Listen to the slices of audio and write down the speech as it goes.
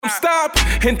stop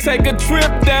and take a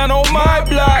trip down on my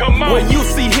block. Where you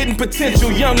see hidden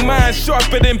potential, young minds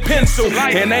sharper than pencil.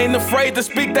 And ain't afraid to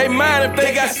speak their mind if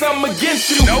they got something against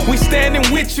you. We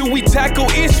standing with you, we tackle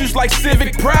issues like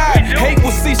civic pride. Hate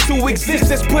will cease to exist,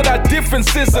 let's put our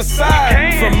differences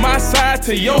aside. From my side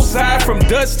to your side, from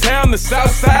Dutchtown to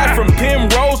South Side, from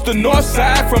Penrose to North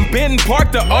Side, from Benton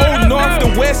Park to Old North,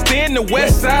 the West End to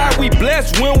West Side. We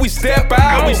blessed when we step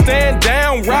out, we stand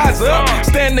down, rise up,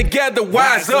 stand together,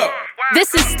 wise up.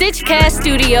 This is Stitchcast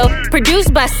Studio,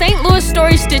 produced by St. Louis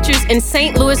Story Stitchers in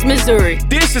St. Louis, Missouri.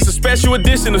 This is a special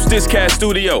edition of Stitchcast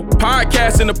Studio,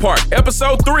 Podcast in the Park,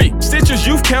 Episode 3. Stitchers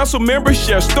Youth Council members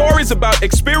share stories about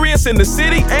experience in the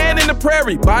city and in the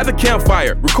prairie by the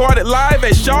campfire. Recorded live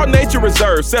at Shaw Nature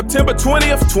Reserve, September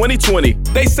 20th, 2020.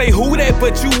 They say who that,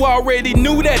 but you already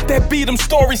knew that. That be them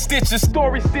story stitches,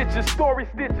 story stitches, story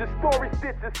stitches, story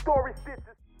stitches, story stitches.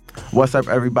 What's up,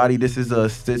 everybody? This is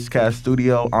Stitchcast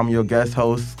Studio. I'm your guest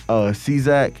host,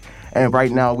 Czak, and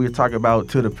right now we're talking about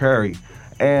To the Prairie.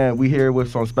 And we're here with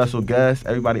some special guests.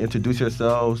 Everybody introduce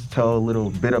yourselves, tell a little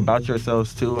bit about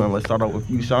yourselves too, and let's start out with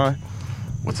you, Sean.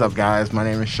 What's up, guys? My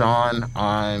name is Sean.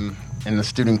 I'm in the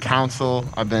student council.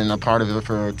 I've been a part of it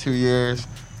for 2 years.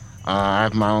 I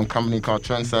have my own company called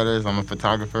Trendsetters. I'm a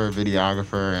photographer,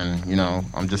 videographer, and,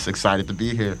 I'm just excited to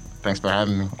be here. Thanks for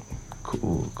having me.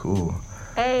 Cool.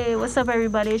 Hey, what's up,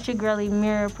 everybody? It's your girlie,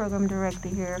 Mira, Program Director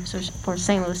here for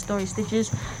St. Louis Story Stitches.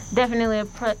 Definitely a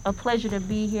pleasure to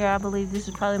be here. I believe this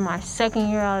is probably my second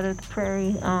year out of the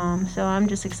prairie, so I'm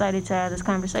just excited to have this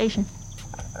conversation.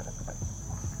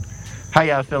 How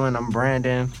y'all feeling? I'm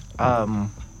Brandon. I'm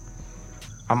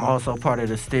also part of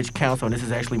the Stitch Council, and this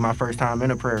is actually my first time in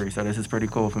the prairie, so this is pretty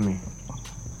cool for me.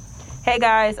 Hey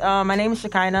guys, my name is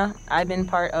Shekinah. I've been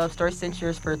part of Story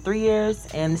Stitchers for 3 years,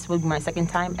 and this will be my second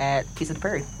time at Piece of the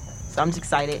Prairie. So I'm just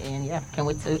excited, and can't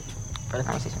wait for the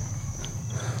conversation.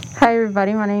 Hi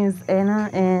everybody, my name is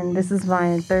Anna, and this is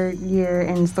my third year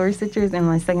in Story Stitchers and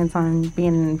my second time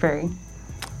being in the prairie.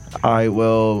 All right,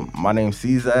 well, my name's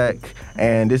Czak,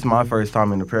 and this is my first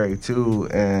time in the prairie too,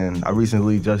 and I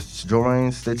recently just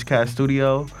joined Stitchcast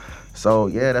Studio. So,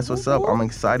 yeah, that's what's up. I'm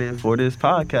excited for this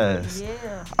podcast.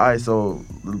 Yeah. All right, so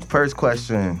the first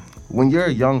question. When you're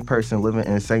a young person living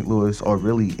in St. Louis or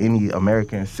really any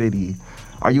American city,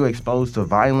 are you exposed to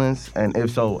violence? And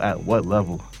if so, at what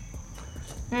level?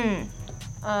 I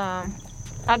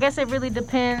guess it really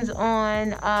depends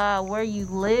on where you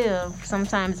live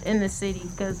sometimes in the city.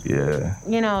 Because,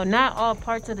 not all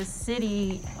parts of the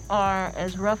city are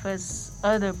as rough as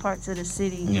other parts of the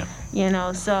city.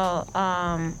 Yeah. So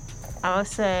I would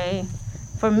say,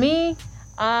 for me,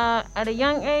 at a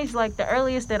young age, like the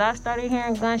earliest that I started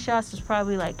hearing gunshots was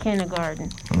probably like kindergarten.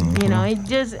 Mm-hmm. It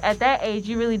just at that age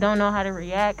you really don't know how to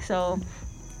react. So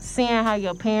seeing how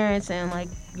your parents and like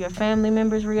your family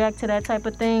members react to that type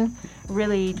of thing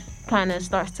really kind of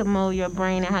starts to mold your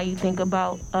brain and how you think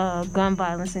about gun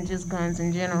violence and just guns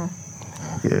in general.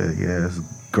 Yeah, that's a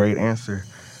great answer.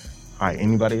 All right,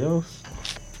 anybody else?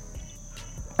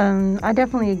 I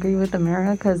definitely agree with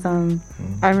Amira because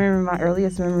I remember my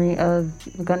earliest memory of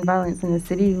gun violence in the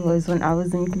city was when I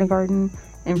was in kindergarten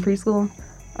and preschool.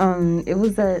 It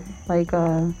was at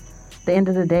the end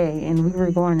of the day, and we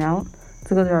were going out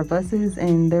to go to our buses,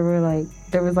 and there was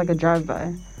like a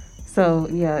drive-by. So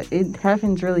yeah, it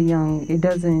happens really young. It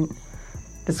doesn't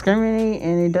discriminate,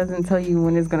 and it doesn't tell you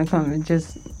when it's gonna come. It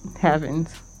just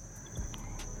happens.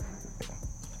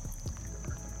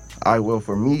 All right, well,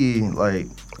 for me,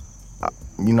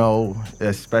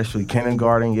 especially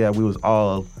kindergarten,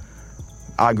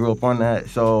 I grew up on that.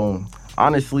 So,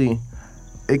 honestly,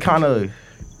 it got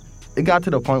to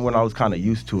the point when I was kind of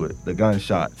used to it, the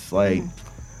gunshots.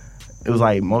 It was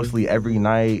mostly every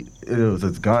night, it was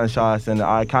just gunshots, and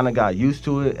I kind of got used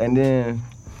to it. And then,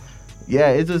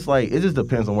 it just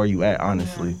depends on where you at,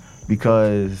 honestly.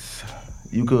 Because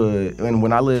you could, and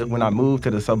when I moved to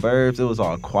the suburbs, it was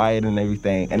all quiet and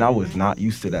everything, and I was not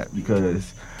used to that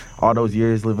because all those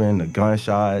years living in the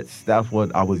gunshots, that's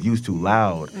what I was used to,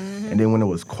 loud. Mm-hmm. And then when it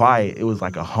was quiet, it was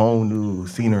like a whole new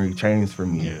scenery change for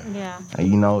me. Yeah.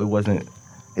 And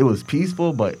it was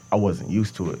peaceful, but I wasn't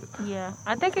used to it. Yeah.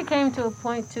 I think it came to a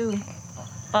point too,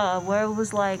 where it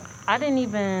was like I didn't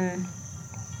even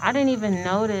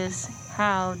notice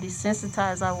how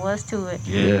desensitized I was to it.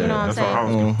 Yeah, you know what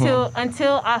I'm saying?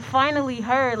 Until I finally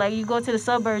heard, you go to the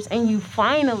suburbs and you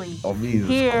finally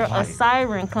hear a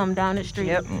siren come down the street.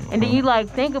 Yep. And then you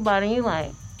think about it and you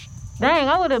dang,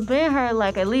 I would have been her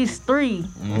like at least 3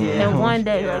 in one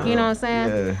day. Like, you know what I'm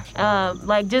saying? Yeah.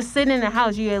 Like just sitting in the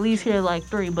house, you at least hear like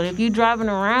 3. But if you driving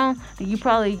around, then you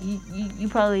probably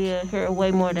hear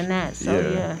way more than that.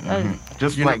 So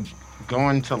just like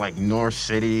going to like North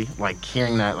City, like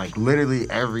hearing that like literally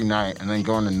every night, and then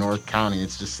going to North County,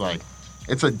 it's just like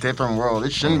it's a different world.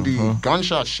 It shouldn't be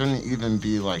gunshots. Shouldn't even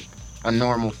be like a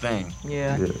normal thing.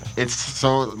 Yeah. It's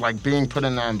so like being put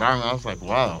in that environment. I was like,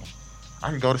 wow. I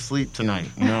could go to sleep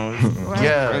tonight, you know.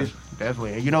 Yeah,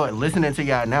 definitely. And you know what? Listening to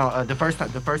y'all now, the first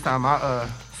time I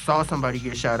saw somebody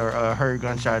get shot or heard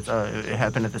gunshots, it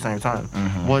happened at the same time.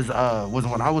 Was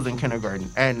when I was in kindergarten,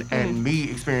 and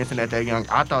me experiencing that young,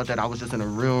 I thought that I was just in a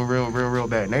real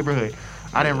bad neighborhood.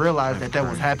 I didn't realize that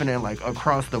was happening like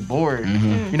across the board,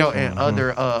 you know, in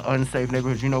other unsafe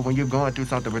neighborhoods. You know, when you're going through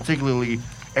something, particularly,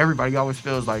 everybody always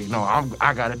feels like, no,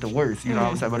 I got it the worst. You know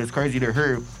what I'm saying? But it's crazy to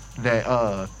hear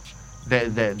that.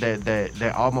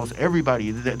 That almost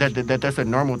everybody that's a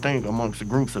normal thing amongst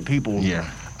groups of people.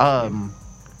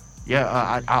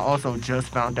 I also just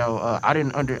found out I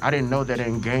didn't know that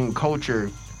in gang culture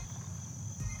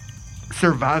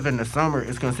surviving the summer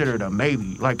is considered a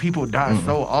maybe. Like people die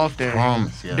so often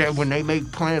that when they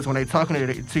make plans, when they talking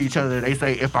to each other, they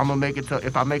say if I make it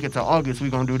to August,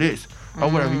 we gonna do this or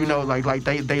whatever. You know, like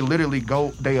they literally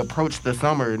they approach the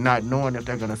summer not knowing if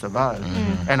they're gonna survive.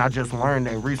 And I just learned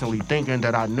that recently, thinking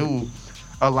that I knew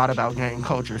a lot about gang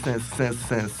culture since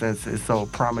it's so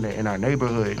prominent in our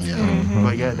neighborhoods.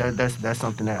 But that's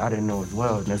something that I didn't know as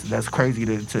well. And that's crazy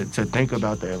to think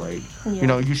about that. Like, you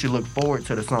know, you should look forward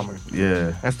to the summer.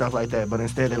 And stuff like that. But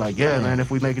instead they're like, man,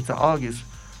 if we make it to August,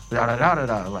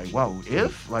 like, wow,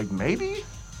 if, like, maybe.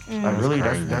 Like, really,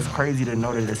 that's crazy to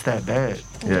know that it's that bad.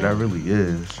 Yeah, that really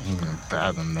is. I can't even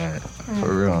fathom that.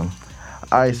 For real.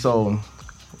 All right, so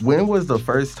when was the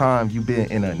first time you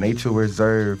been in a nature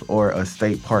reserve or a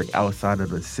state park outside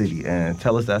of the city? And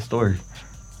tell us that story.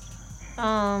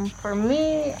 For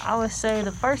me, I would say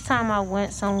the first time I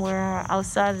went somewhere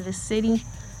outside of the city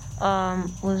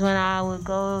was when I would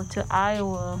go to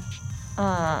Iowa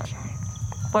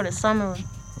for the summer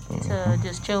to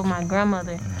just chill with my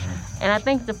grandmother. And I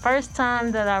think the first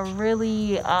time that I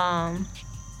really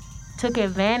took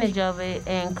advantage of it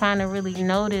and kind of really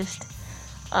noticed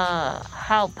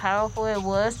how powerful it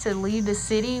was to leave the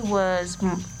city was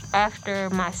after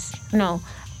my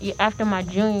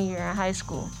junior year in high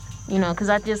school. You know, because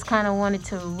I just kind of wanted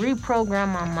to reprogram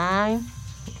my mind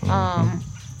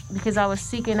because I was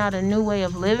seeking out a new way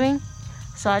of living.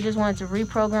 So I just wanted to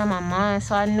reprogram my mind.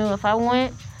 So I knew if I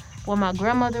went where my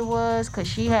grandmother was,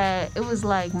 because it was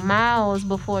like miles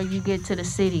before you get to the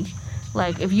city.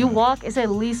 Like if you walk, it's at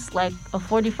least like a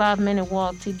 45-minute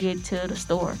walk to get to the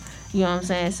store. You know what I'm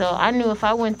saying? So I knew if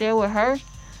I went there with her,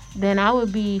 then I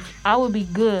would be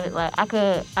good. Like I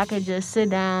could just sit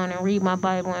down and read my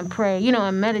Bible and pray, you know,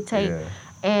 and meditate.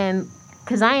 And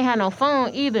cause I ain't had no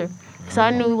phone either. So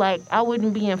I knew like I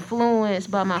wouldn't be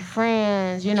influenced by my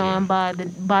friends, you know, and by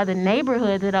the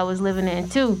neighborhood that I was living in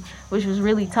too, which was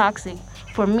really toxic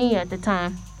for me at the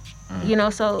time. You know,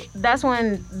 so that's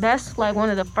like one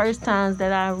of the first times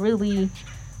that I really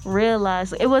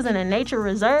realized it wasn't a nature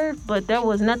reserve, but there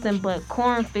was nothing but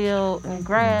cornfield and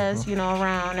grass, you know,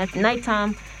 around. At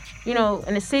nighttime, you know,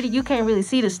 in the city you can't really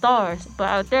see the stars, but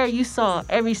out there you saw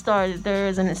every star that there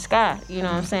is in the sky. You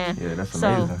know what I'm saying? Yeah, that's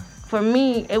amazing. So for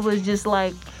me, it was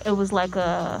like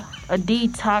a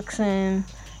detoxing,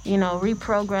 you know,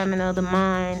 reprogramming of the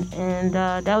mind, and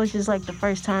that was just like the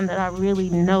first time that I really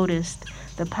noticed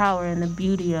the power and the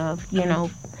beauty of, you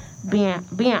know,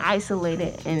 being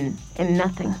isolated and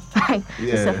nothing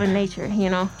except for nature, you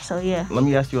know. So yeah. Let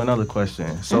me ask you another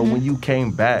question. So when you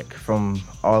came back from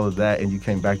all of that and you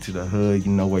came back to the hood,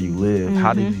 you know where you live,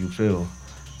 how did you feel?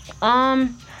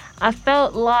 I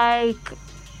felt like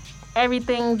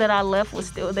everything that I left was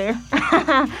still there.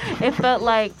 It felt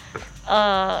like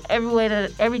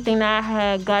everything that I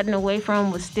had gotten away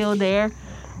from was still there,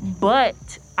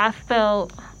 but I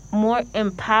felt more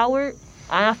empowered.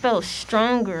 I felt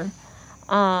stronger.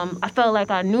 I felt like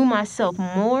I knew myself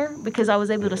more because I was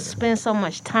able to spend so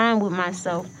much time with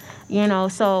myself, you know.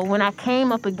 So when I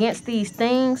came up against these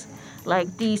things,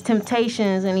 like these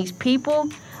temptations and these people,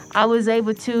 I was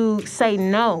able to say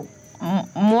no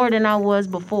more than I was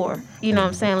before. You know what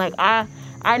I'm saying? Like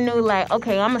I knew like,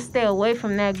 okay, I'm gonna stay away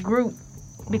from that group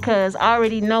because I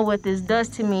already know what this does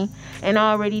to me, and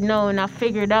I already know, and I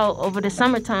figured out over the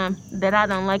summertime that I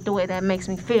don't like the way that makes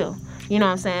me feel. You know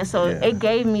what I'm saying? So it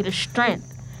gave me the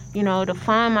strength, you know, to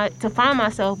find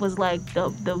myself was like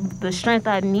the strength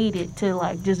I needed to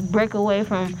like just break away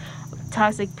from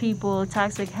toxic people,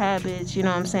 toxic habits, you know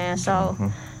what I'm saying? So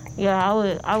yeah,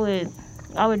 I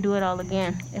would do it all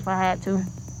again if I had to.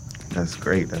 That's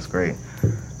great.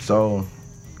 So,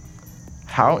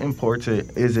 how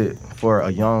important is it for a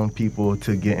young people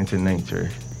to get into nature?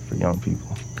 For young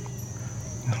people.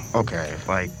 Okay,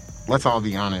 like, let's all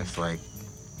be honest. Like,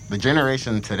 the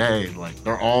generation today, like,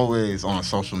 they're always on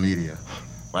social media.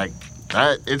 Like,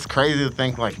 that, it's crazy to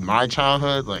think, like, my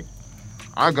childhood, like,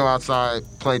 I go outside,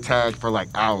 play tag for, like,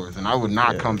 hours, and I would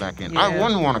not come back in. I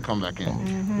wouldn't want to come back in.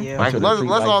 Mm-hmm. Yeah. Like,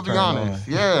 let's all be honest.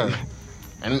 Yeah.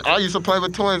 And I used to play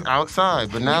with toys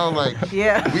outside, but now, like,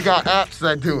 we got apps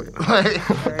that do it. Like,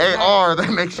 AR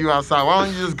that makes you outside. Why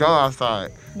don't you just go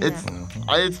outside? Yeah.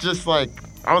 It's just, like,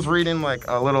 I was reading, like,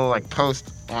 a little, like,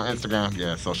 post on Instagram.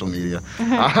 Yeah, social media.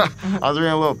 I was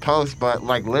reading a little post, but,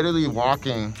 like, literally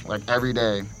walking, like, every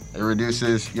day, it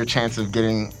reduces your chance of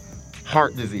getting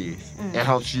heart disease. It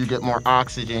helps you get more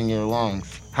oxygen in your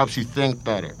lungs, helps you think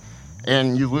better.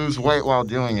 And you lose weight while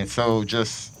doing it. So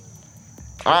just...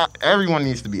 everyone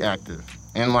needs to be active.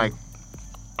 And, like,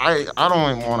 I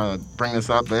don't even want to bring this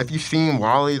up, but if you've seen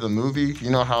WALL-E, the movie, you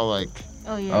know how, like,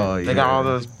 they got all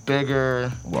those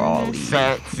bigger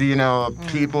sets, you know,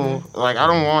 people. Like, I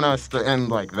don't want us to end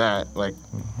like that. Like,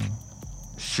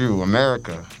 shoo,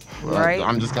 America. Right.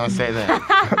 I'm just going to say that.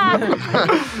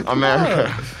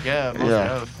 America.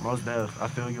 Yeah, most def. I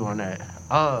feel you on that.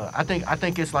 I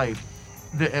think it's like,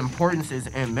 the importance is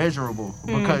immeasurable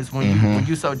because when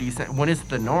you so decent, when it's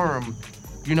the norm,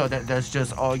 you know that's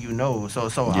just all you know. So I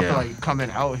feel like coming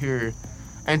out here,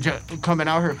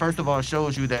 first of all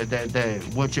shows you that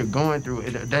what you're going through,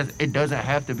 it doesn't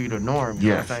have to be the norm.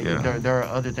 You know what I'm saying? There are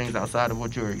other things outside of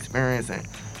what you're experiencing.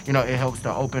 You know, it helps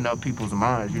to open up people's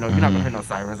minds. You know, you're not gonna hear no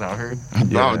sirens out here.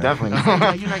 No, definitely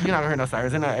not. You're not gonna hear no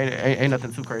sirens. Ain't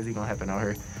nothing too crazy gonna happen out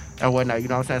here. And whatnot, you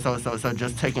know what I'm saying? So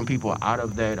just taking people out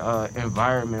of that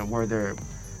environment where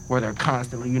they're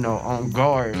constantly, you know, on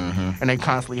guard, and they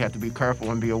constantly have to be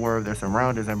careful and be aware of their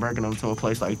surroundings, and bringing them to a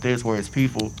place like this where it's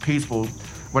peaceful,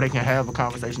 where they can have a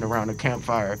conversation around a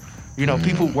campfire. You know,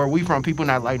 people where we from, people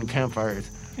not lighting campfires.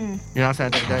 You know what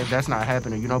I'm saying? That's not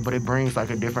happening. You know, but it brings like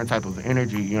a different type of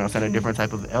energy. You know what I'm saying? A different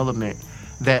type of element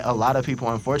that a lot of people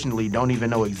unfortunately don't even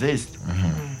know exist. You know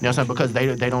what I'm saying? Because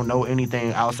they don't know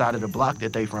anything outside of the block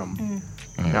that they from.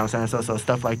 You know what I'm saying? So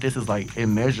stuff like this is like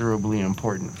immeasurably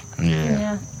important.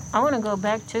 Yeah. I want to go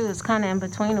back too. It's kind of in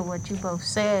between of what you both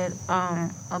said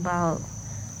about,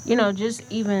 you know, just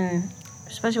even,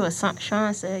 especially what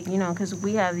Sean said, you know, because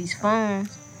we have these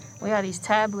phones, we have these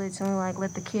tablets, and we like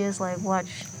let the kids like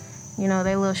watch, you know,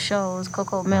 their little shows,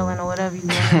 Coco Melon or whatever you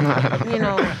want, you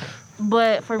know.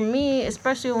 But for me,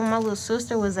 especially when my little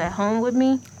sister was at home with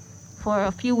me for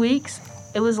a few weeks,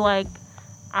 it was like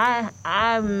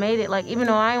I made it, like, even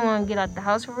though I didn't want to get out the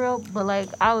house for real, but like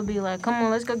I would be like, come on,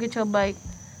 let's go get your bike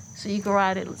so you can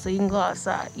ride it, so you can go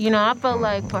outside. You know, I felt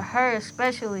like for her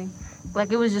especially,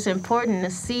 like it was just important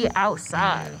to see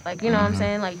outside. Like, you know what I'm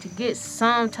saying? Like to get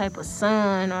some type of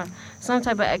sun or some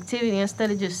type of activity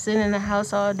instead of just sitting in the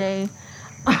house all day.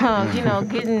 You know,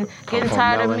 getting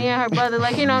tired of me and her brother,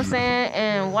 like, you know what I'm saying,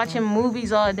 and watching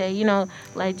movies all day, you know,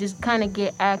 like just kind of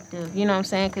get active, you know what I'm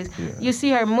saying, because you see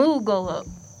her mood go up,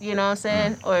 you know what I'm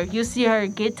saying, or you see her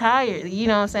get tired, you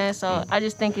know what I'm saying, so I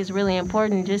just think it's really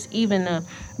important just even to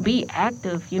be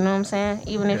active, you know what I'm saying,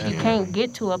 even if you can't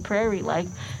get to a prairie, like,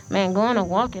 man, going to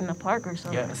walk in the park or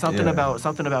something. Yeah, something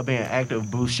about being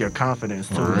active boosts your confidence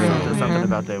too. Something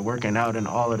about that working out and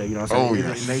all of that. You know what I'm saying?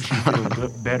 It makes you feel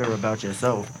better about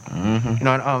yourself. You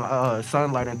know, and,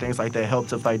 sunlight and things like that help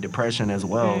to fight depression as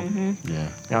well. You know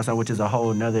what I'm saying? Which is a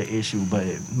whole nother issue.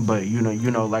 But you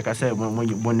know, like I said,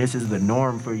 when this is the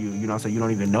norm for you, you know what I'm saying, you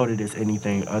don't even know that it's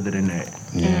anything other than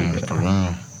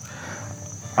that.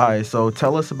 All right, so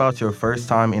tell us about your first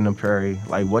time in the prairie.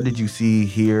 Like, what did you see,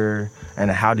 hear,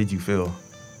 and how did you feel?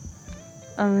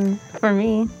 For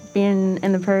me, being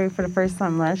in the prairie for the first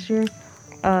time last year,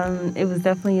 it was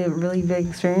definitely a really big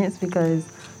experience because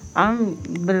I'm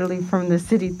literally from the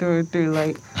city through and through.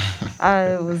 Like,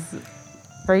 I was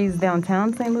raised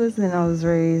downtown St. Louis, and I was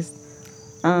raised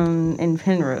in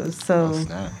Penrose. So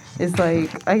it's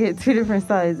like I get two different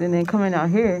sides, and then coming out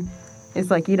here, it's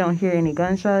like you don't hear any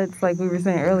gunshots, like we were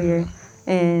saying earlier.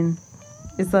 And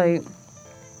it's like,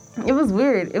 it was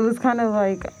weird. It was kind of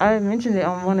like, I mentioned it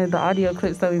on one of the audio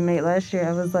clips that we made last year.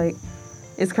 I was like,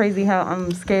 it's crazy how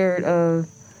I'm scared of,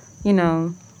 you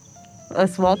know,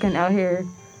 us walking out here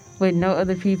with no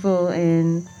other people,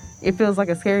 and it feels like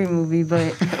a scary movie,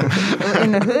 but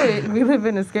in the hood, we live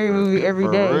in a scary movie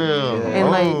every day. For real. And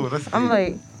like, I'm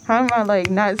like, how am I like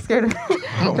not scared of?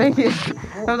 Thank you.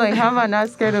 I'm like, how am I not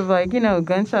scared of like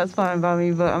gunshots flying by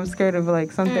me, but I'm scared of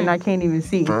like something I can't even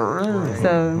see.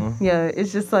 So yeah,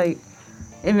 it's just like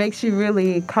it makes you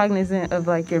really cognizant of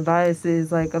like your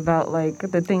biases, like about like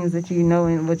the things that you know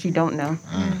and what you don't know.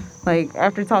 Like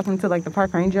after talking to like the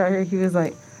park ranger out here, he was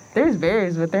like, there's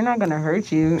bears, but they're not gonna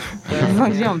hurt you as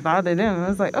long as you don't bother them. I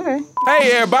was like, okay.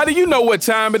 Hey everybody, you know what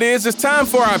time it is. It's time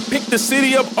for our Pick the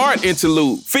City Up art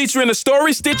interlude, featuring a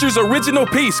Story Stitchers original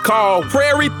piece called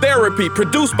Prairie Therapy,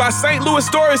 produced by St. Louis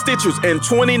Story Stitchers in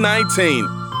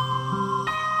 2019.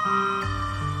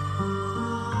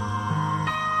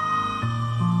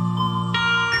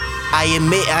 I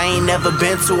admit I ain't never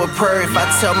been to a prairie. If I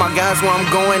tell my guys where I'm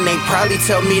going, they probably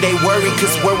tell me they worry.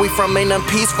 Cause where we from ain't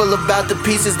unpeaceful about the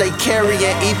pieces they carry.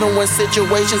 And even when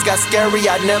situations got scary,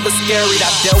 I never scaried. I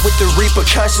dealt with the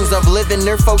repercussions of living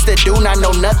near folks that do not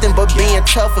know nothing but being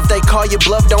tough. If they call you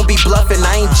bluff, don't be bluffing.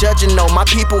 I ain't judging, no. My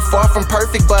people far from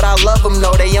perfect, but I love them,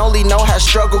 no. They only know how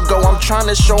struggle go. I'm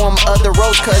trying to show them other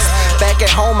roads. Cause back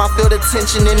at home, I feel the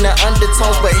tension in the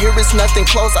undertones. But here it's nothing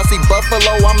close. I see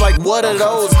Buffalo, I'm like, what are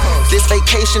those? This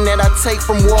vacation that I take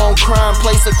from war on crime,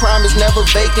 place of crime is never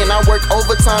vacant. I work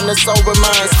overtime to sober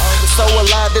minds. So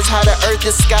alive is how the earth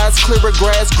is, skies clearer,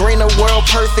 grass greener, world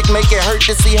perfect. Make it hurt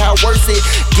to see how worse it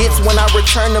gets when I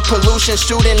return to pollution,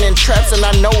 shooting and traps. And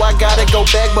I know I gotta go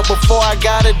back, but before I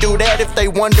gotta do that, if they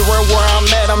wondering where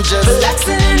I'm at, I'm just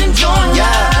relaxing and enjoying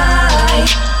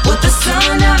life. With the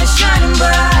sun out and shining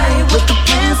bright, with the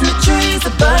plants and the trees,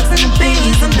 the bugs and the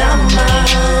bees, and I'm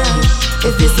mine.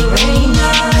 If it's a rainy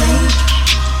night,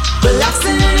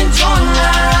 relaxing and enjoying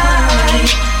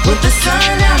life. With the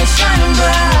sun out and shining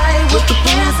bright, with the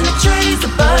plants and the trees,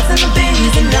 the bugs and the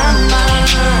bees, and I'm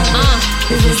mine.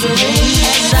 If it's a rainy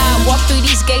night. As I walk through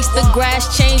these gates, the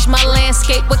grass changed my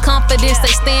landscape with confidence.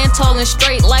 They stand tall and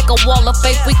straight like a wall of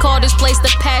faith. We call this place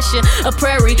the passion, a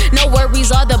prairie. No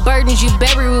worries, all the burdens you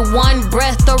bury with one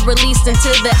breath or released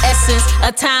into the essence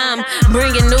of time,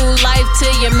 bringing new life to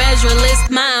your measureless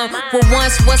mind. What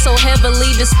once was so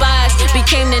heavily despised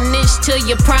became the niche to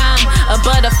your prime. A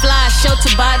butterfly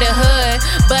sheltered by the hood,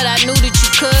 but I knew that you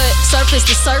could surface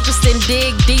the surface and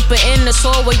dig deeper in the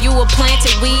soil where you were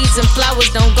planted. Weeds and flowers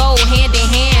don't go hand in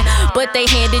hand, but they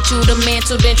handed you the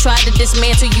mantle, then tried to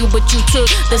dismantle you, but you took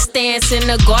the stance in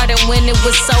the garden when it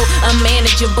was so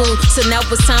unmanageable. So now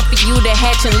it's time for you to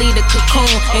hatch and lead a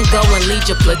cocoon and go and lead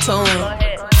your platoon.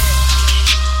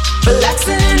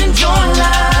 Relaxing and enjoying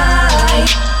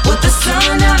life, with the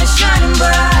sun out and shining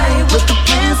bright, with the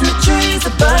plants and the trees,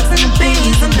 the bugs and the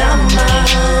bees, and I'm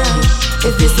mine.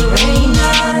 If it's a rainy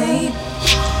night,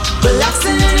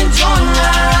 relaxing and enjoying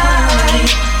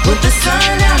life, with the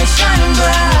sun out and shining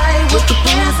bright, with the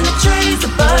plants and the trees, the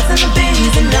bugs and the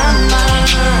bees, and I'm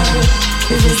mine.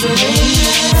 If it's a rainy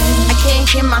night, I can't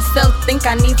hear myself think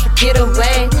I need to get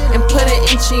away and put an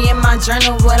entry in my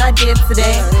journal what I did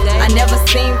today. I never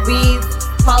seen weeds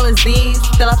tall as these,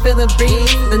 still I feel the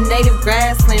breeze. The native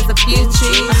grasslands, a few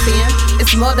trees. I see 'em.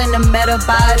 It's more than a meta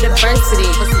biodiversity.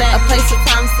 A place where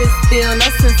time sits still, no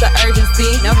sense of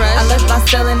urgency. I left my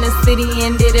cell in the city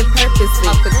and did it purposely.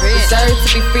 Deserve to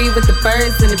be free with the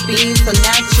birds and the bees. So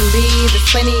naturally, there's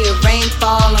plenty of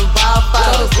rainfall and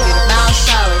wildflowers. Mild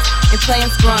showers and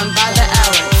plants growing by the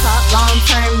hour.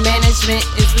 Long-term management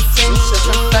is essential.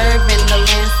 Conserving the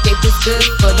landscape is good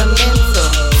for the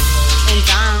mental. And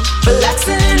I'm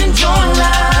relaxing and enjoying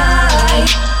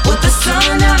life, with the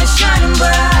sun out and shining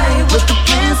bright, with the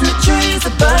plants and the trees, the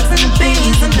bugs and the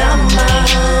bees, and I'm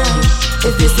mine.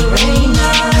 If it's a rainy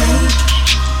night,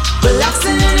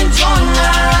 relaxing and enjoying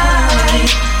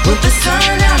life, with the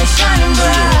sun out and shining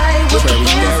bright, with the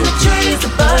plants and the trees, the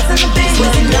bugs and the bees,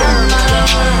 and I'm mine.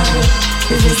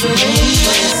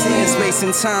 Seeing space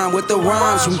and time with the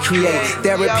rhymes we create.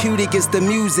 Therapeutic is the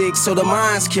music so the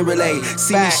minds can relate.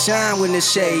 See me shine when the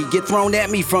shade get thrown at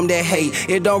me from that hate.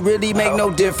 It don't really make no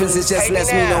difference, it just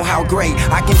lets me know how great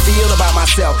I can feel about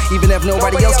myself, even if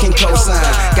nobody else can co-sign.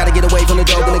 Gotta get away from the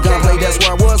dope and the gunplay, that's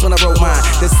where I was when I wrote mine.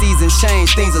 The seasons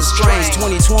change, things are strange.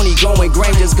 2020 going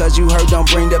grain, just cause you heard don't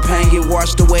bring the pain. Get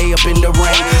washed away up in the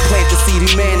rain. Plant the seed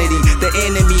humanity, the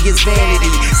enemy is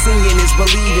vanity. Singing is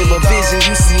believing, but vision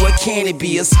you see what can it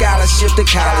be? A scholarship to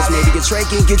college, maybe a trade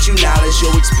can get you knowledge.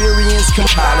 Your experience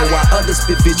compile it while others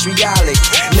spit vitriolic.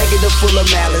 Negative full of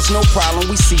malice, no problem,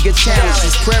 we seek a challenge.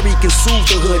 This prairie can soothe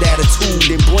the hood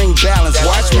attitude and bring balance.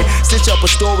 Watch me stitch up a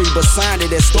story, but sign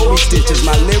it as Story Stitchers.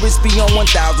 My lyrics be on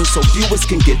 1,000 so viewers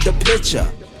can get the picture.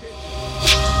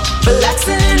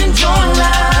 Relaxing and enjoying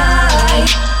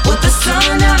life, with the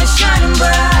sun out and shining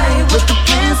bright, with the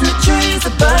plants and the trees,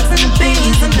 the bugs and the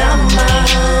bees, and I'm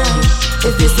mine.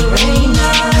 If it's a rainy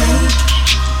night,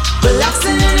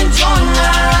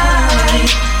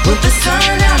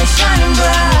 sun out and shining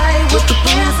bright, with the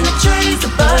plants and the trees, the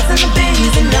birds and the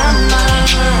bees, and I'm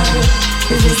mine.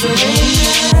 Is this a rainy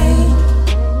night?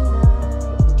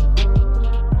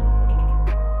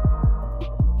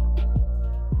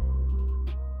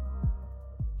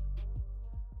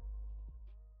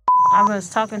 I was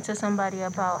talking to somebody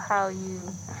about how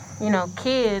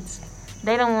kids,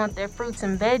 they don't want their fruits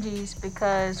and veggies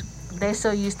because they're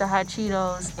so used to hot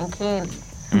Cheetos and candy.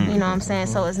 You know what I'm saying?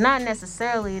 So it's not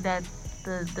necessarily that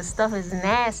the stuff is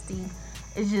nasty.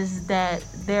 It's just that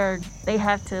they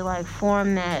have to like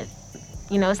form that,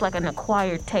 it's like an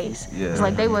acquired taste. Yeah. It's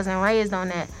like they wasn't raised on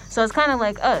that. So it's kind of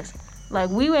like us. Like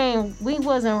we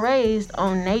wasn't raised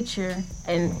on nature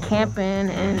and camping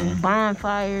and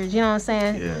bonfires, you know what I'm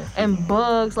saying? Yeah. And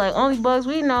bugs. Like only bugs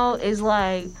we know is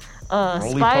like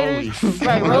spiders,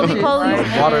 right?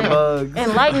 Roly-polies, water bugs,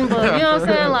 and lightning bugs. You know what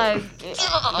I'm saying? Like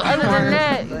other than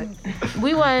that,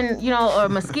 we wasn't, or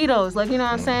mosquitoes. Like you know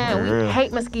what I'm saying? We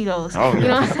hate mosquitoes. Oh, you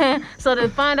know what I'm saying? So to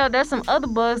find out there's some other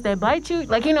bugs that bite you,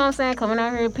 like you know what I'm saying? Coming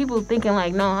out here, people thinking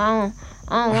like, no, I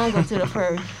don't want to go to the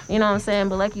prairie. You know what I'm saying?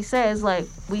 But like you said, it's like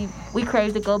we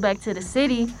crave to go back to the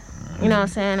city, you know what I'm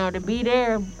saying, or to be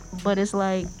there. But it's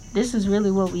like, this is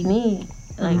really what we need.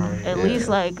 Like, at least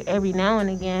like every now and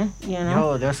again,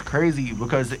 Yo, that's crazy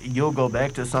because you'll go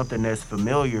back to something that's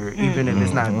familiar, even if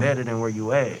it's not better than where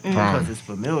you at, because it's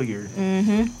familiar.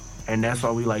 And that's why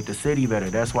we like the city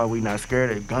better. That's why we not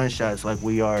scared of gunshots like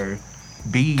we are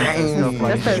bees and stuff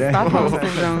like that. That's Stockholm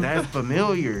syndrome. That's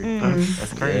familiar.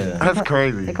 That's crazy. Yeah. That's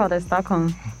crazy. They call that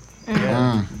Stockholm.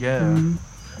 Yeah.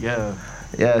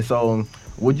 So,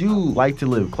 would you like to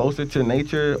live closer to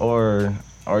nature, or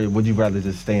would you rather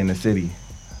just stay in the city?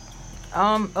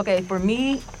 Okay, for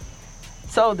me,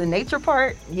 so the nature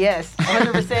part, yes,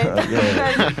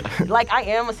 100%. Like I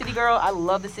am a city girl. I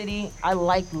love the city. I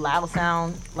like loud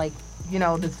sound. Like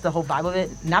the whole vibe of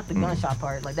it, not the gunshot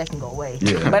part, like that can go away.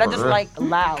 Yeah, but I just like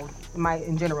loud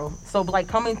in general. So like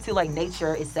coming to like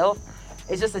nature itself,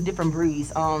 it's just a different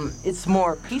breeze. It's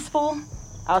more peaceful.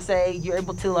 I'll say you're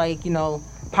able to like,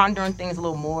 ponder on things a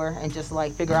little more and just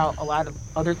like figure out a lot of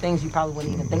other things you probably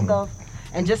wouldn't even think of.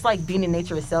 And just like being in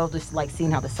nature itself, just like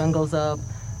seeing how the sun goes up,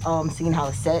 seeing how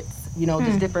it sets,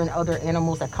 just different other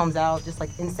animals that comes out, just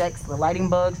like insects, the lighting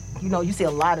bugs, you see a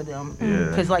lot of them.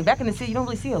 Because like back in the city, you don't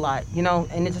really see a lot,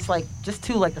 and it's just like,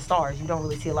 like the stars, you don't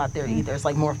really see a lot there either. It's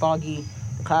like more foggy,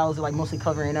 the clouds are like mostly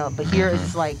covering up, but here it's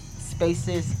just like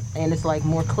spaces and it's like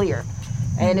more clear.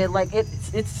 And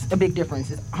it's a big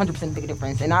difference. It's 100% a big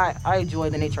difference. And I enjoy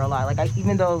the nature a lot. Like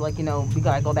even though we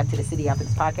gotta go back to the city after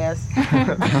this podcast,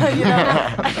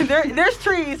 there's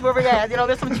trees where we're at.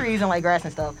 There's some trees and like grass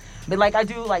and stuff. But like I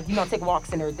do like take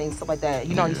walks and everything, stuff like that.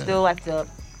 You still have to,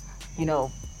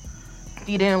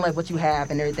 feed in like what you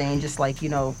have and everything. Just like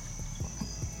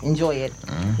enjoy it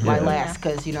while it lasts,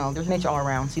 because there's nature all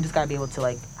around. So you just gotta be able to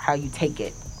like how you take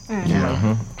it.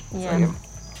 Yeah.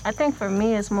 I think for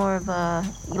me, it's more of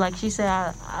like she said,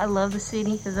 I love the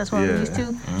city because that's what I'm used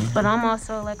to. But I'm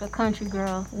also like a country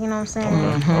girl, you know what I'm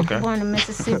saying? Okay. Born in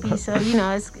Mississippi, so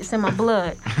it's in my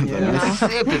blood.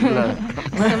 Mississippi blood.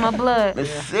 It's in my blood.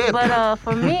 Mississippi. But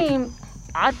for me,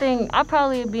 I think I'll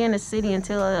probably be in the city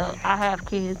until I have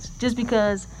kids, just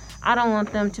because I don't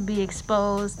want them to be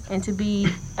exposed and to be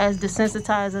as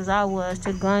desensitized as I was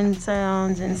to gun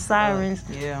sounds and sirens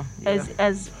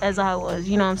as I was,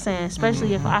 you know what I'm saying?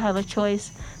 Especially if I have a choice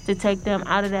to take them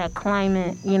out of that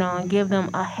climate, and give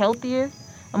them a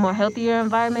more healthier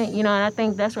environment, and I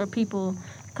think that's where people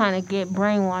kind of get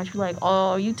brainwashed, like,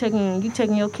 oh, you taking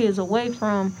your kids away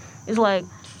from, it's like,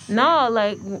 no,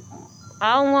 like,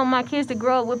 I don't want my kids to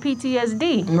grow up with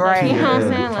PTSD. Right. Like, you know what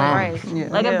I'm saying?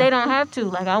 Like, if they don't have to,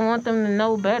 like, I want them to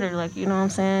know better, like, you know what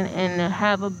I'm saying? And to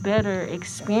have a better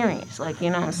experience, like, you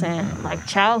know what I'm saying? Like,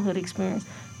 childhood experience.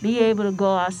 Be able to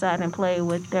go outside and play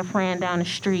with their friend down the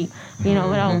street,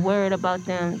 without worried about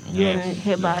them getting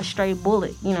hit by a stray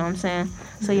bullet, you know what I'm saying?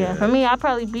 So, for me, I'll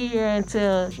probably be here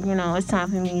until, it's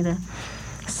time for me to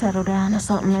settle down or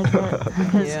something like that.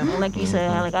 Because like you said,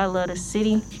 I love the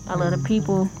city, I love the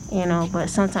people, but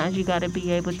sometimes you got to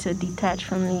be able to detach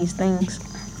from these things.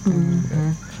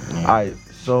 All right,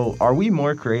 so are we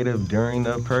more creative during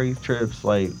the prairie trips?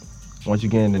 Like, once you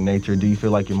get into nature, do you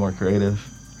feel like you're more creative?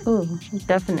 Oh,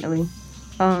 definitely.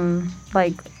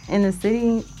 Like in the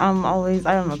city, I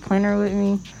have a planner with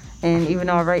me. And even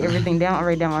though I write everything down, I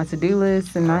write down my to-do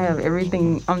list, and I have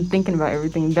everything, I'm thinking about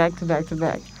everything back to back to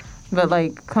back. But,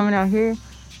 like, coming out here,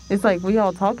 it's like we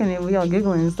all talking and we all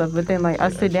giggling and stuff. But then, like, I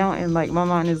sit down and, like, my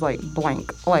mind is, like,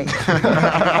 blank. Like,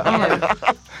 I'm like,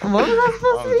 what was I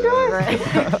supposed to be doing?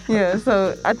 Right.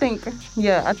 So I think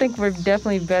we're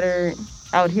definitely better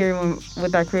out here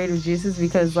with our creative juices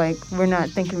because like we're not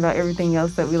thinking about everything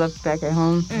else that we left back at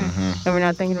home, and we're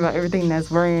not thinking about everything that's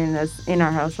worrying us in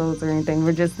our households or anything.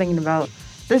 We're just thinking about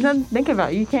there's nothing to think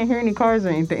about. You can't hear any cars or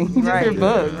anything. You just hear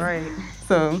bugs. Right.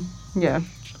 So yeah.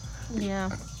 Yeah.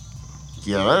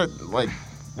 Yeah, like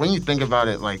when you think about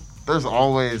it, like there's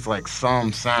always like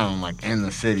some sound like in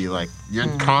the city. Like you're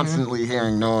constantly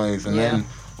hearing noise, and then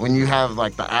when you have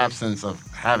like the absence of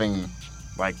having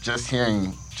like just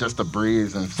hearing just the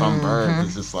breeze and some birds,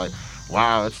 it's just like,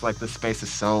 wow, it's like the space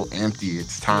is so empty.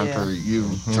 It's time for you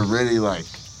to really like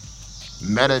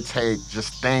meditate,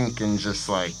 just think, and just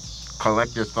like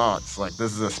collect your thoughts. Like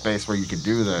this is a space where you could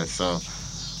do that. So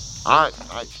I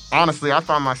honestly, I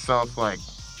find myself like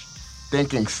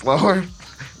thinking slower,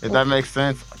 if that makes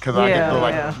sense, because I get to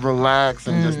like relax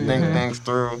and just think things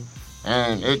through,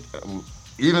 and it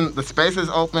even the space is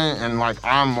open and like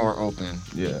I'm more open.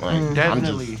 Yeah, like,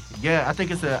 definitely. I think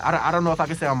it's I don't know if I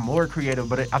can say I'm more creative,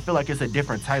 but I feel like it's a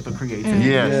different type of creativity.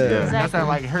 Yes. That's not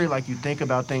like her. Like you think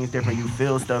about things different, you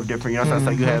feel stuff different. You know, so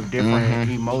you have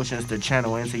different emotions to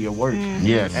channel into your work.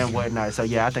 Yes. And whatnot. So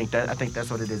I think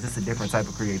that's what it is. It's a different type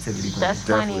of creativity. That's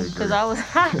funny because I was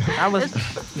I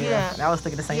was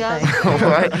thinking the same thing.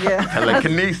 What?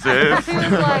 Telekinesis.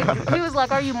 he was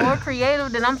like, are you more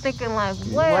creative? Then I'm thinking like,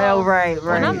 right.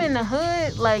 When I'm in the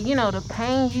hood, like, you know, the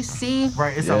pain you see.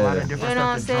 Right, it's a lot of different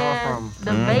stuff to draw from.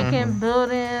 The vacant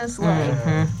buildings, like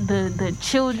the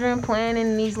children playing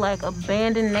in these like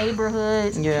abandoned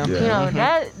neighborhoods. You know,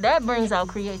 that brings out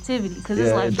creativity because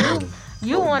it's like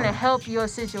you want to help your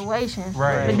situation.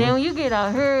 Right. But then when you get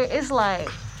out here, it's like,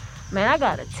 man, I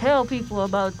gotta tell people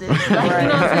about this. Like, you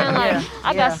know what I'm saying? Like,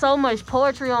 I got so much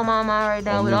poetry on my mind right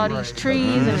now with all these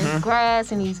trees and this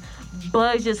grass and these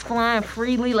bugs just flying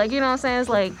freely. Like, you know what I'm saying? It's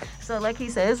like, so like he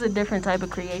said, it's a different type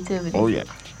of creativity. Oh, yeah.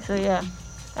 So, yeah.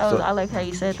 I like how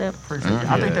you said that.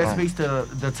 I think that speaks to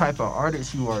the type of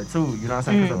artist you are, too. You know what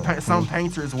I'm saying? Because some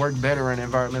painters work better in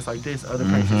environments like this. Other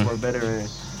painters work better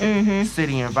in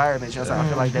city environments. You know what I'm saying? I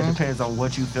feel like that depends on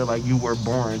what you feel like you were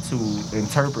born to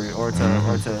interpret or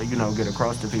to you know, get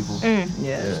across to people. Yeah,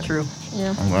 it's true.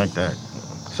 Yeah. I like that.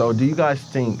 So do you guys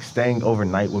think staying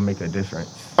overnight will make a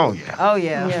difference? Oh, yeah. Oh,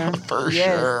 yeah. For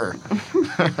sure.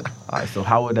 All right, so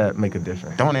how would that make a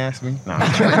difference? Don't ask me. No.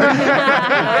 Can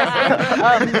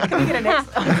we get a next?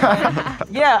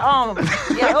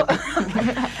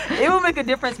 It will make a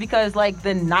difference because, like,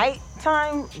 the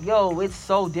nighttime, it's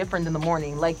so different than the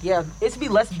morning. Like, it's be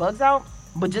less bugs out,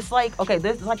 but just like, okay,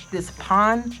 there's like this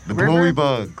pond. The river. glowy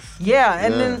bugs.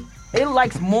 And then it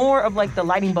likes more of like the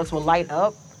lighting bugs will light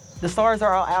up. The stars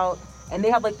are all out, and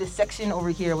they have like this section over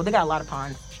here. Well, they got a lot of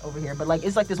ponds over here, but like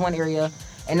it's like this one area,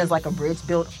 and there's like a bridge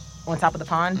built on top of the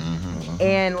pond,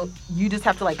 and you just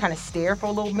have to like kind of stare for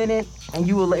a little minute, and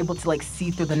you will able to like see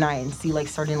through the night and see like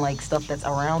certain like stuff that's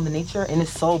around the nature, and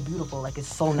it's so beautiful. Like it's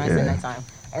so nice at nighttime.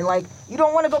 And like you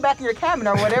don't want to go back in your cabin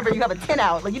or whatever. You have a tent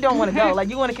out. Like you don't want to go. Like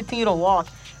you want to continue to walk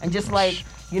and just like,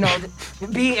 you know,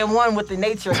 be in one with the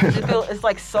nature. It's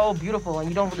like so beautiful, and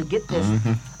you don't really get this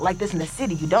like this in the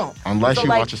city. You don't. Unless you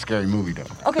watch a scary movie, though.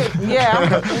 Okay,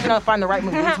 I'm find the right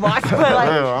movie to watch. But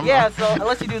like, so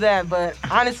unless you do that, but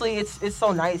honestly, it's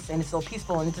so nice and it's so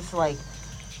peaceful, and it's just like,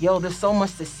 there's so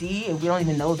much to see, and we don't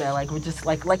even know that. Like we're just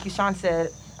like Sean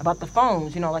said about the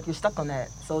phones, you know, like you're stuck on that.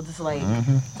 So just like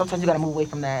sometimes you gotta move away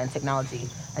from that and technology,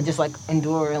 and just like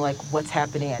endure like what's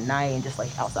happening at night and just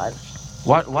like outside.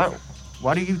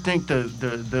 Why do you think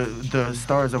the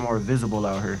stars are more visible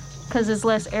out here? Because it's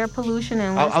less air pollution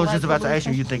and less I was just about pollution. to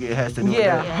ask you think it has to do with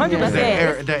that?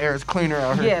 100%. The air is cleaner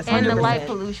out here. Yes, and the light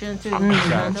pollution too.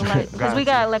 Because we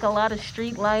got like a lot of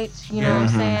street lights, you know what I'm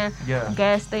saying? Yeah.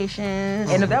 Gas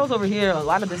stations. And if that was over here, a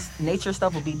lot of this nature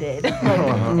stuff would be dead.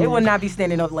 It would not be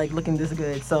standing up like looking this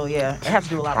good. So it has to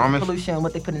do a lot with pollution,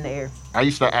 what they put in the air. I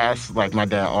used to ask like my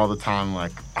dad all the time,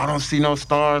 like, I don't see no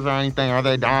stars or anything. Are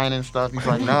they dying and stuff? He's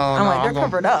like, no. I'm like, they're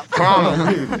covered up.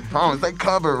 Promise, they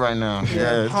covered right now.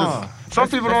 Yeah, it's just some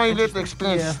people don't even get to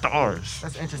experience stars.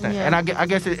 That's interesting. And I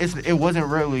guess it wasn't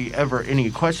really ever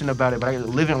any question about it, but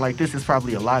living like this is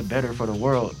probably a lot better for the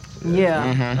world.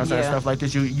 Stuff like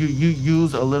this. You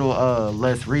use a little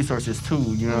less resources too.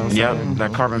 You know.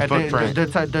 That carbon footprint.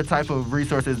 The type of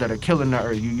resources that are killing the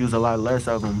earth, you use a lot less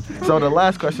of them. So the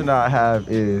last question that I have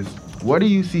is, where do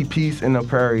you see peace in the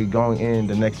prairie going in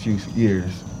the next few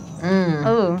years?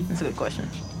 Oh, that's a good question.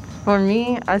 For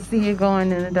me, I see it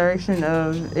going in the direction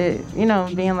of it, you know,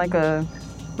 being like a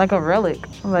relic.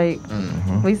 Like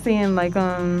we seeing like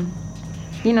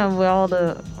you know, with all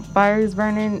the fires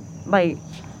burning, like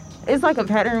it's like a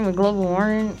pattern with global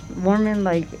warming.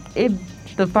 Like it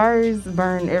the fires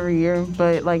burn every year,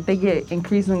 but like they get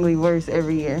increasingly worse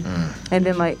every year. And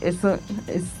then like it's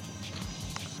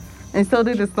and so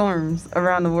do the storms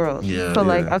around the world. Yeah. So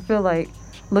like I feel like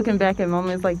looking back at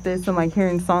moments like this and like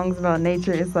hearing songs about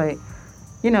nature, it's like,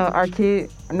 you know,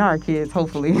 not our kids,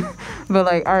 hopefully, but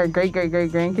like our great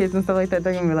grandkids and stuff like that,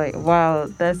 they're gonna be like, wow,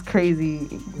 that's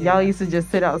crazy. Y'all used to just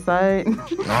sit outside.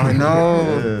 I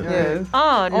know. Yeah.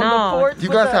 Oh, no. On the porch You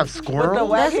with guys the- have squirrels?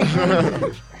 with the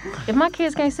wagon. If my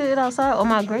kids can't sit outside, or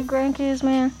my great grandkids,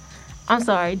 man, I'm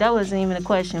sorry, that wasn't even a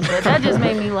question, but that just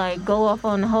made me like go off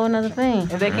on a whole nother thing.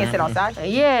 If they can't sit outside?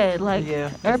 Yeah, like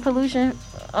air pollution.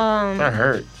 That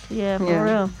hurts. Yeah, for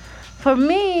real. For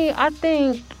me, I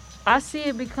think I see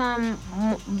it becoming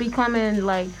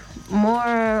like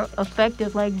more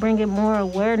effective, like bringing more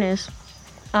awareness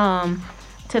to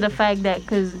the fact that,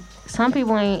 because some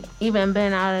people ain't even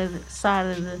been outside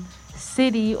of the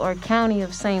city or county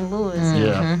of St. Louis.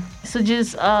 Yeah. So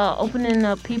just opening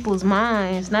up people's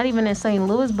minds, not even in St.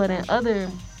 Louis, but in other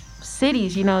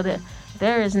cities, you know, that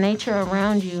there is nature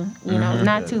around you, you know,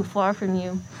 not too far from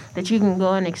you, that you can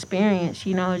go and experience,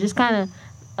 you know, just kind of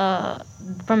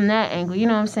from that angle, you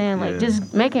know what I'm saying? Like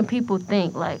just making people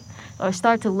think, like, or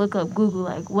start to look up Google,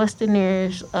 like, what's the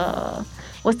nearest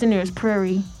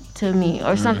prairie to me,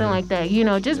 or something like that, you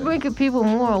know, just making people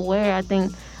more aware. I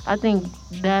think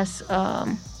that's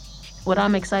what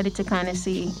I'm excited to kind of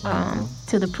see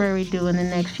to the prairie do in the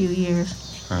next few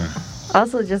years.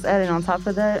 Also, just adding on top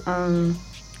of that,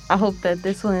 I hope that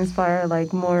this will inspire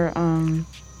like more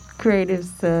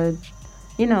creatives to,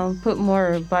 you know, put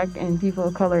more Black and people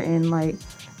of color in like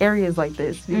areas like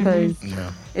this, because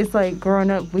it's like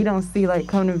growing up, we don't see like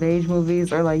coming of age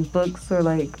movies or like books or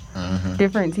like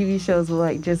different TV shows with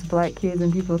like just Black kids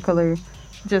and people of color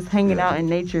just hanging out in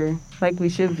nature like we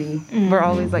should be. We're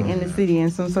always like in the city in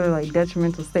some sort of like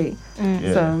detrimental state.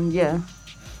 So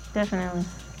Definitely.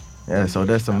 Yeah, so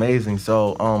that's amazing.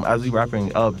 So as we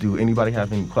wrapping up, do anybody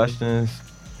have any questions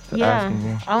to ask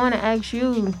me? I want to ask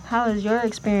you, how has your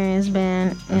experience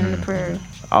been in the prairie?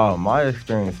 Oh, my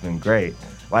experience been great.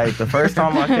 Like the first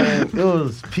time I came, it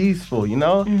was peaceful, you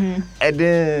know? And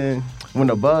then when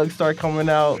the bugs start coming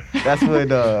out, that's when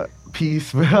the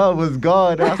peace was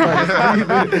gone. I started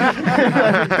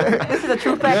screaming. This is a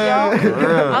true fact,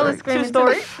 y'all. I was screaming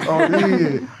story.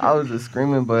 I was just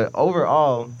screaming, but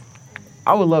overall,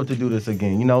 I would love to do this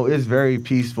again. You know, it's very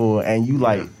peaceful, and you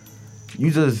like, you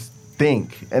just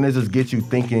think, and it just gets you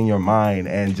thinking in your mind,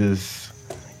 and just,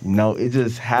 you know, it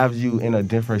just has you in a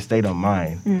different state of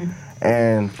mind.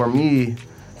 And for me,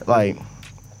 like,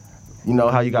 you know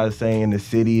how you guys are saying in the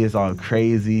city it's all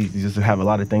crazy, you just have a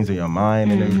lot of things in your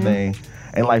mind and everything.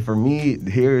 And like for me,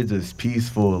 here it's just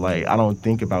peaceful. Like I don't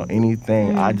think about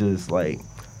anything. I just like,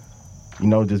 you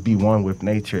know, just be one with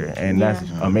nature, and that's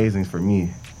amazing for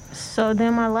me. So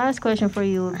then my last question for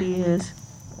you would be is,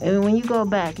 when you go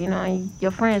back, you know, and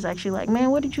your friends actually like, man,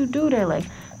 what did you do there? Like,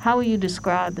 how would you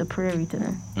describe the prairie to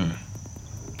them?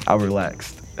 I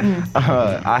relaxed.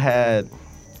 I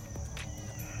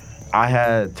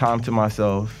had time to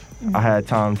myself. I had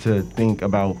time to think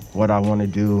about what I want to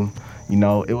do. You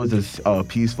know, it was just a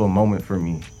peaceful moment for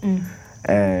me.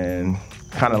 And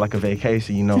kind of like a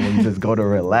vacation, you know, when you just go to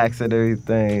relax and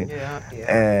everything.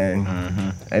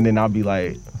 And then I'll be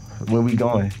like, when we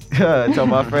going? Tell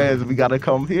my friends we got to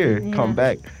come here, come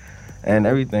back and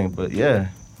everything. But yeah.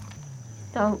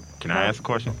 Can I ask a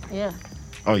question? Yeah.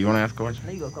 Oh, you want to ask a question?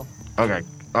 There you go.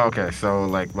 Okay, so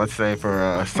like, let's say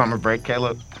for summer break,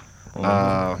 Caleb,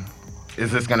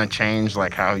 is this gonna change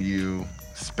like how you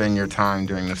spend your time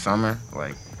during the summer?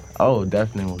 Like, oh,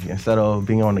 definitely. Instead of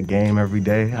being on the game every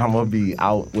day, I'm gonna be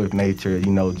out with nature.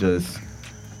 You know, just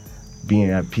being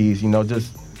at peace. You know,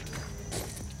 just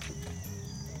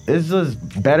it's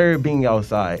just better being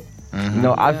outside. You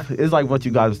know, it's like what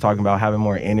you guys was talking about, having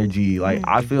more energy. Like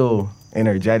I feel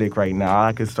energetic right now.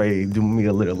 I could straight do me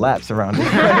a little laps around it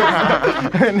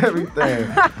and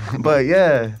everything. But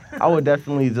yeah, I would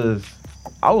definitely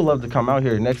I would love to come out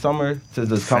here next summer to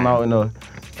just come out in the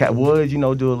woods, you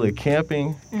know, do a little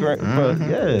camping. But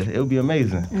yeah, it would be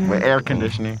amazing. With air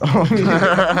conditioning.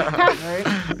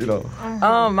 You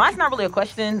know. Mine's not really a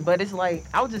question, but it's like,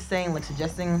 I was just saying, like,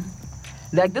 suggesting,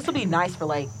 like, this would be nice for,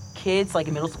 like, kids, like,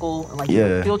 in middle school, and, like,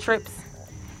 field trips.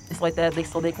 It's like that,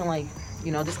 so they can, like,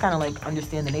 you know, just kind of, like,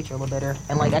 understand the nature a little better,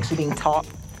 and, like, actually being taught,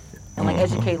 and, like,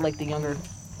 educate, like, the younger.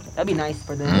 That'd be nice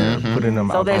for them. Put in them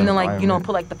so then, like, you know,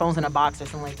 put, like, the phones in a box or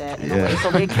something like that. So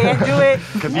they can't do it.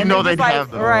 Because you know they'd like, have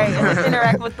them. Right, and just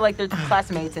interact with, like, their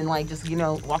classmates and, like, just, you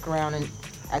know, walk around and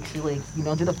actually, like, you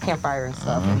know, do the campfire and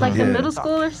stuff. Like the middle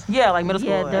schoolers? Yeah, like middle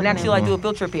school. Yeah, and actually, like, do a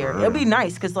field trip here. It'd be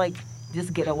nice because, like,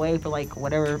 just get away for like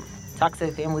whatever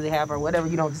toxic family they have or whatever,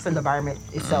 just in the environment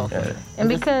itself. And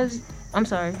because I'm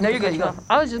sorry. No, you're good. You go.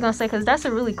 I was just gonna say because that's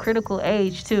a really critical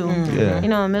age too. Yeah.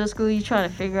 In middle school, you try to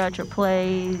figure out your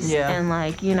place. Yeah. And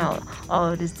like,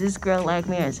 oh, does this girl like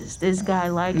me or does this guy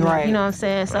like me? Right. You know what I'm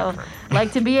saying? So,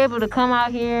 like to be able to come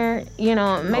out here, maybe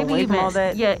Away even from all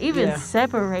that. even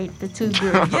separate the two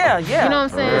groups. Yeah. You know what I'm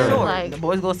saying? Sure. Like the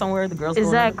boys go somewhere, the girls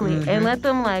exactly, go and let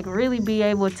them like really be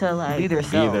able to like be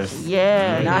themselves.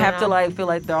 Yeah. Not have to like feel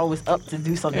like they're always up to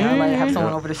do something. Like have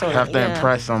someone over the shoulder. Have to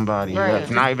impress somebody. Right.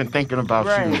 That's not even thinking about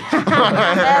you.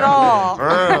 At all.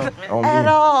 At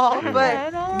all.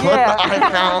 But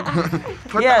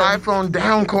Put the iPhone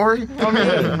down, Corey.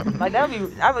 Like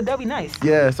that'd be nice.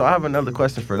 Yeah, so I have another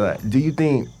question for that. Do you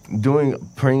think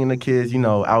bringing the kids,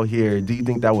 out here, do you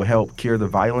think that would help cure the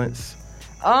violence?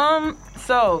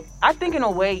 So I think in a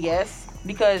way, yes.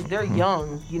 Because they're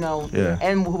young,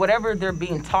 and whatever they're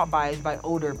being taught by is by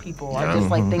older people are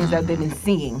just like things that they've been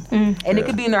seeing. And it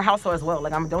could be in their household as well.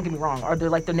 Like, don't get me wrong. Or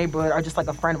they're like their neighborhood or just like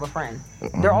a friend of a friend.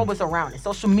 They're always around. And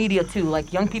social media too.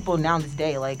 Like young people now this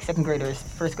day, like second graders,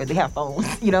 first grade, they have phones,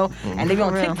 and they be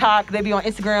on TikTok, they be on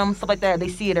Instagram, stuff like that. They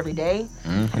see it every day.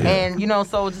 And,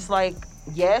 so just like,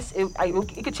 yes,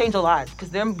 it could change a lot because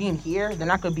them being here, they're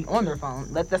not going to be on their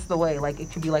phone. That's the way. Like,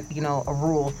 it could be like, a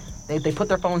rule. They put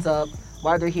their phones up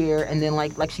while they're here, and then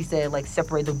like she said, like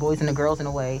separate the boys and the girls in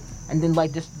a way, and then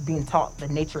like just being taught the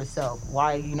nature itself.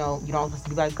 Why you don't have to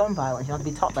be like gun violence. You don't have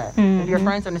to be taught that. If your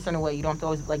friends are in a certain way, you don't have to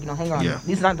always like hang around.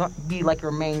 These not be like your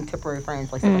main temporary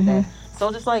friends, like stuff like that.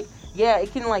 So just like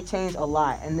it can like change a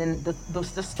lot, and then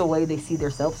just the way they see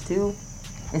themselves too,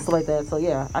 and stuff like that. So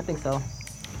yeah, I think so.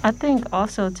 I think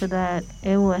also to that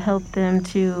it will help them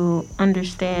to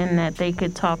understand that they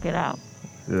could talk it out.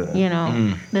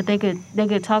 Yeah. That they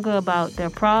could talk about their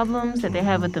problems that they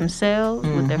have with themselves,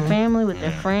 with their family, with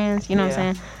their friends. You know what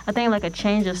I'm saying? I think like a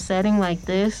change of setting like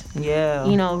this. Yeah.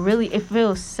 Really it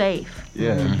feels safe.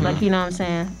 Yeah. Like you know what I'm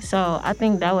saying. So I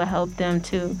think that would help them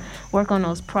to work on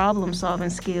those problem solving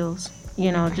skills.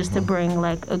 Just to bring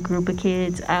like a group of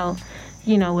kids out.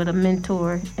 With a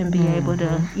mentor and be able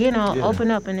to,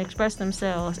 open up and express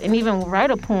themselves and even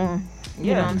write a poem.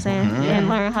 You know what I'm saying? And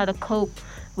learn how to cope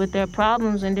with their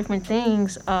problems and different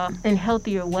things in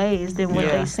healthier ways than what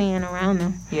they're seeing around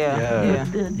them.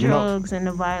 With the drugs and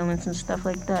the violence and stuff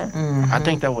like that. I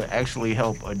think that would actually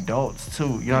help adults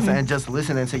too. You know what I'm saying? Just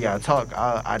listening to y'all talk,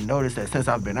 I noticed that since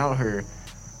I've been out here,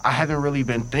 I haven't really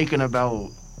been thinking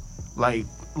about like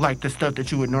the stuff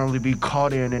that you would normally be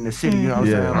caught in the city, you know what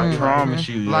I'm saying? Like promise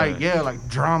you. Like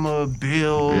drama,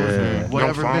 bills,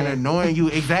 whatever been annoying you.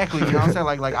 Exactly, you know what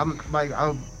I'm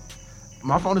saying?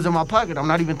 My phone is in my pocket. I'm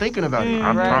not even thinking about it.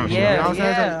 I promise you. You know what I'm saying?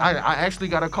 I actually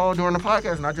got a call during the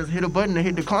podcast, and I just hit a button and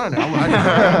hit decline. And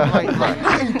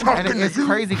it's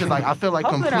crazy because I feel like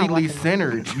completely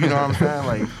centered. You know what I'm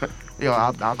saying?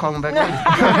 I'll call him back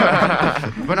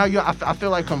later. But I feel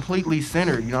like completely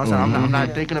centered. You know what I'm saying? I'm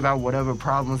not thinking about whatever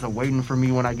problems are waiting for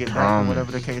me when I get back, or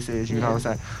whatever the case is. You know what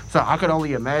I'm saying? So I could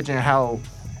only imagine how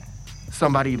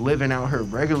somebody living out here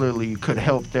regularly could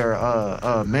help their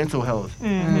mental health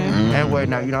and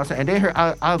whatnot. You know what I'm saying? And then here,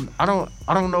 I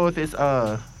don't know if it's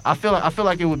I feel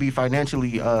like it would be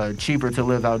financially cheaper to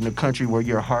live out in the country where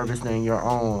you're harvesting your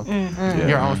own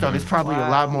stuff. It's probably a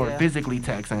lot more physically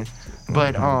taxing,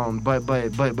 but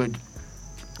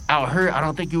out here, I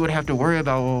don't think you would have to worry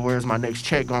about where's my next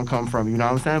check gonna come from. You know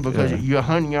what I'm saying? Because you're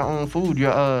hunting your own food. You're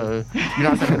you know what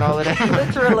I'm saying, and all of that.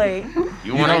 Literally.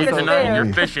 You want to eat tonight?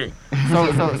 You're fishing.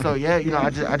 So yeah,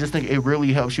 I just think it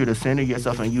really helps you to center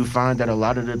yourself, and you find that a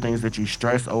lot of the things that you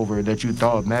stress over that you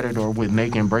thought mattered or would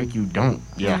make and break you don't.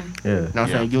 Yeah. You know what I'm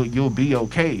saying? You'll be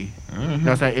okay. You know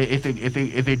what I'm saying?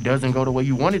 If it doesn't go the way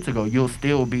you want it to go, you'll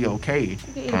still be okay. You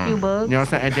can eat a few bugs. You know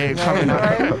what I'm saying? And then coming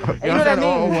out, you know what I'm saying?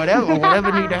 Or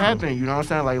whatever need to happen. You know what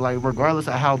I'm saying? Like regardless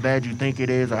of how bad you think it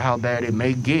is or how bad it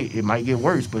might get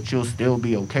worse, but you'll still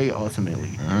be okay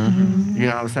ultimately. You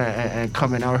know what I'm saying? And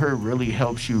coming out here really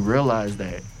helps you realize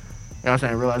that. You know what I'm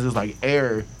saying? Realize it's like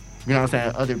air. You know what I'm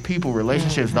saying? Other people,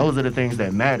 relationships, those are the things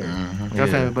that matter. You know what I'm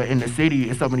saying? But in the city,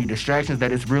 it's so many distractions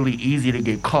that it's really easy to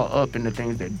get caught up in the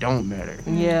things that don't matter.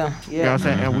 Yeah. You know what I'm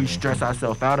saying? And we stress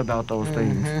ourselves out about those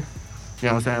things. You know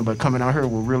what I'm saying? But coming out here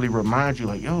will really remind you,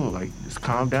 like, yo, like, just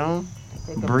calm down,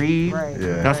 breathe. Right. You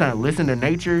know what I'm saying? Listen to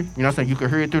nature. You know what I'm saying? You can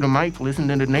hear it through the mic, listen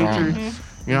to the nature.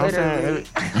 You know what I'm saying?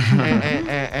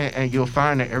 And you'll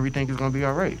find that everything is going to be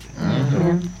all right.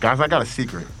 Guys, I got a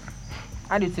secret.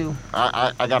 I do too.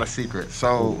 I got a secret.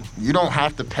 So you don't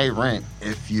have to pay rent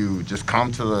if you just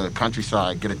come to the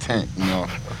countryside, get a tent, you know.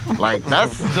 Like,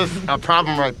 that's just a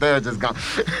problem right there. Just gone.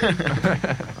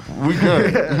 We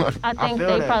good. I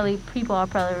think people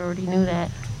probably already knew that.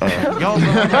 Okay,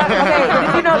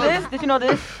 did you know this? Did you know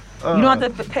this? You don't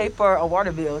have to pay for a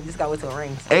water bill. You just got to wait till it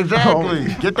rains.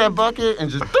 Exactly. Get that bucket and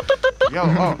just.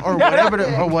 Or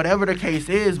whatever the case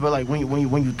is. But like when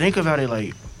you think about it,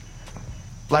 like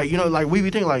you know, like we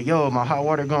be thinking like, yo, my hot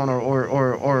water gone,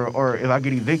 or if I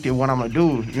get evicted, what I'm gonna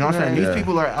do? You know what I'm saying? These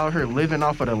people are out here living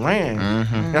off of the land.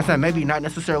 Mm-hmm. You know what I'm saying? Maybe not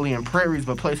necessarily in prairies,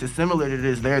 but places similar to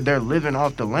this. They're living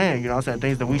off the land. You know what I'm saying?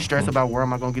 Things that we stress about. Where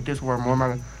am I gonna get this? Where am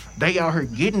I? They out here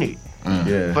getting it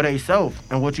for themselves.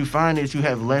 And what you find is you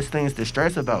have less things to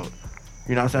stress about.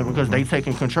 You know what I'm saying? Because they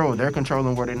taking control. They're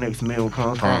controlling where the next meal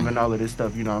comes from and all of this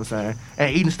stuff, you know what I'm saying?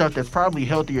 And eating stuff that's probably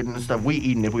healthier than the stuff we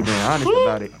eating if we're being honest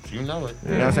about it. You know it.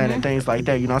 You know what I'm saying? And things like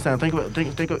that, you know what I'm saying?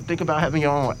 Think about having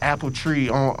your own apple tree,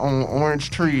 on orange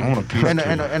tree, and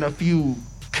a few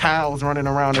cows running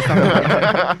around or something like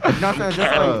that. You know what I'm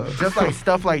saying? Just like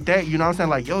stuff like that, you know what I'm saying?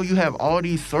 Like, yo, you have all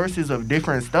these sources of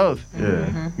different stuff.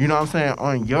 You know what I'm saying?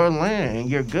 On your land, and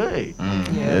you're good.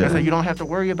 So you don't have to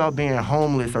worry about being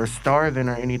homeless or starving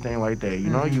or anything like that. You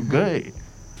know, you good.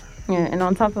 Yeah, and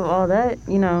on top of all that,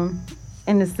 you know,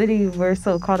 in the city, we're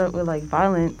so caught up with, like,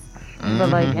 violence. But,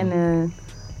 like, in the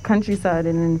countryside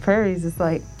and in the prairies, it's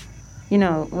like, you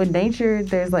know, with nature,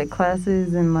 there's, like,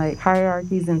 classes and, like,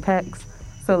 hierarchies and packs.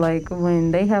 So, like,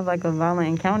 when they have, like, a violent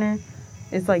encounter,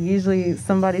 it's, like, usually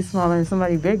somebody smaller and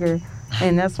somebody bigger.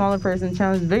 And that smaller person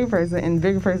challenges the bigger person, and the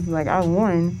bigger person's like, I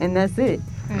won, and that's it.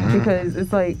 Because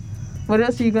it's like, what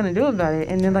else are you going to do about it?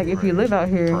 And then, like, if you live out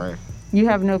here, you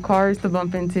have no cars to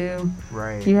bump into.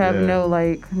 You have no,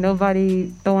 like, nobody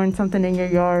throwing something in your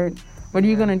yard. What are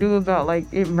you going to do about, like,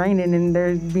 it raining and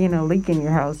there being a leak in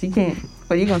your house? You can't,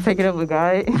 but you're going to take it up with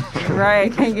God.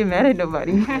 You can't get mad at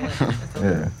nobody.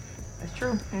 That's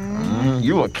true.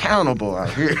 You accountable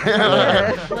out here.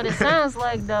 What it sounds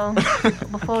like, though,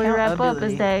 before we wrap up,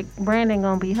 is that Brandon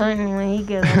gonna be hunting when he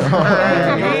gets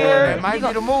That might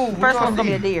be the move. First one's gonna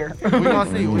be a deer. We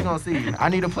gonna see. I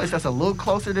need a place that's a little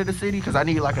closer to the city because I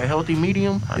need like a healthy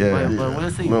medium. But we'll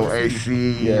see. Little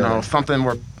AC, you know, something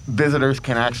where visitors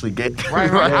can actually get.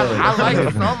 Right. I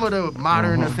like some of the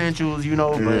modern essentials, you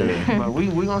know, but we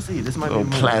gonna see. This might be a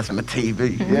plasma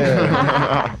TV.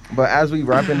 But as we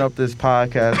wrapping up this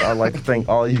podcast, I'd like to thank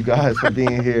all you guys for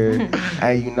being here.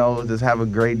 And, you know, just have a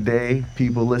great day.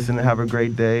 People listening, have a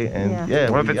great day. And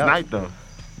what if it's night though?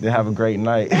 Then have a great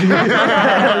night.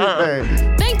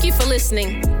 Thank you for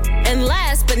listening. And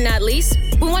last but not least,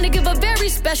 we want to give a very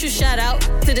special shout out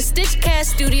to the Stitchcast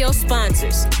Studio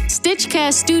sponsors.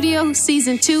 Stitchcast Studio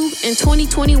Season 2 in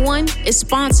 2021 is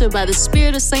sponsored by the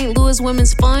Spirit of St. Louis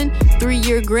Women's Fund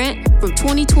 3-year grant from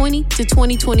 2020 to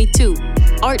 2022,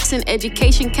 Arts and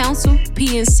Education Council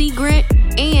PNC grant,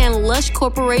 and Lush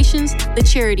Corporation's The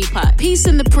Charity Pot. Peace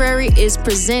in the Prairie is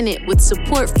presented with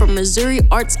support from Missouri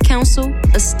Arts Council,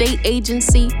 a state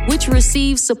agency which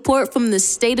receives support from the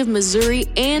state of Missouri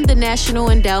and the National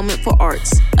Endowment for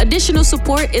Arts. Additional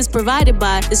support is provided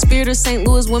by the Spirit of St.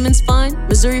 Louis Women's Fund,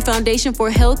 Missouri Foundation for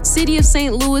Health, City of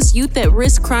St. Louis Youth at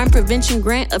Risk Crime Prevention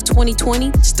Grant of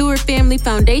 2020, Stewart Family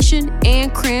Foundation,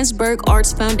 and Kranzberg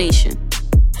Arts Foundation.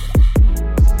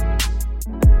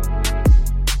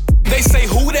 They say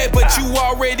who that, but you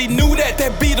already knew that.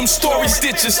 That beat them story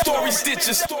stitches.